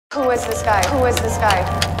Who is this guy? Who is this guy?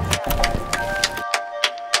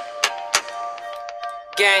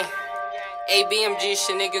 Gang. ABMG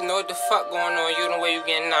shit, niggas know what the fuck going on. You know where you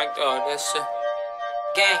getting knocked off, that shit.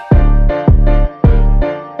 Gang.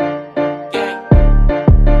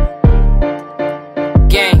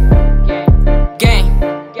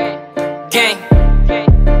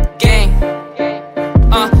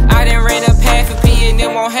 I done ran up half a P and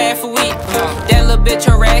then want half a week. That little bitch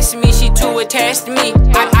harassing me, she too attached to me.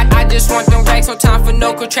 I just want them racks, no time for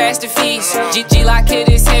no catastrophes. G-Lock hit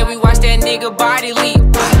his head, we watch that nigga body leap.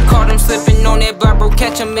 Caught him slipping on that block, bro,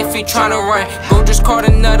 catch him if he tryna run. Bro just caught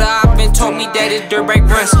another op and told me that his dirt break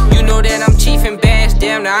runs. You know that I'm chief and bash,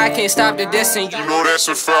 damn, now I can't stop the dissing. You know that's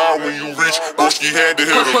a foul when you reach, Broski had to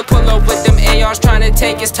hit him. Pull up with them ARs tryna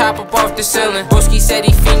take his top up off the ceiling. Broski said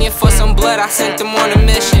he fiending for some blood, I sent him on a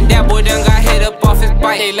mission. That boy done got hit up off his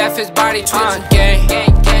bike, they left his body twitching.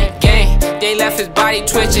 Gang, they left his body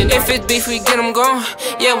twitching. If it's beef, we get him gone.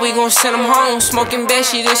 Yeah, we gon' send him home. Smoking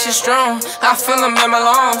Beshi, this shit strong. I feel him in my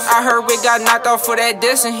lungs. I heard we got knocked off for that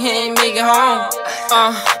diss and he ain't make it home.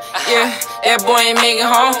 Yeah, that boy ain't make it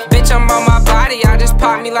home. Bitch, I'm on my body, I just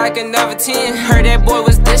popped me like another 10. Heard that boy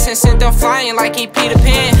was dissing, sent them flying like he Peter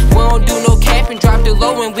Pan. We don't do no capping, dropped it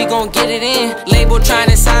low and we gon' get it in. Label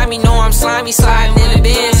tryna sign me, know I'm slimy, sliding in the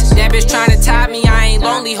bins. That bitch tryna tie me, I ain't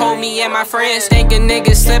lonely, hold me and my friends. Thinking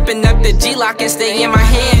niggas slipping up the G-Lock and stay in my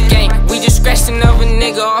hand. Gang, we just scratched another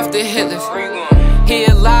nigga off the hit list. He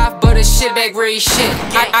alive, but his shit back where he shit.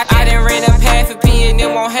 I done ran up half a P and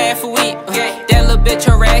then want half a week. That little bitch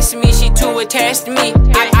harassing me, she too attached to me.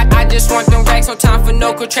 I just want them racks, no time for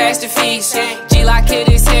no catastrophes. G-Lock hit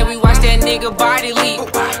his head, we watch that nigga body leap.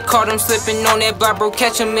 Caught him slipping on that block, bro,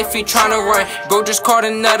 catch him if he tryna run. Bro just caught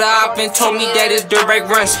another op and told me that his dirt break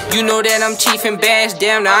runs. You know that I'm chief and bash,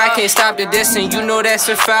 damn, now I can't stop the dissing. You know that's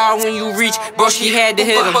a foul when you reach, Broski had to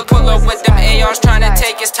hit him. Pull up with them ARs tryna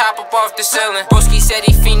take his top up off the ceiling. Broski said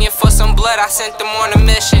he fiending for some blood, I sent him on a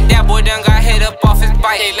mission. That boy done got hit up off his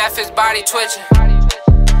bike, they left his body twitching.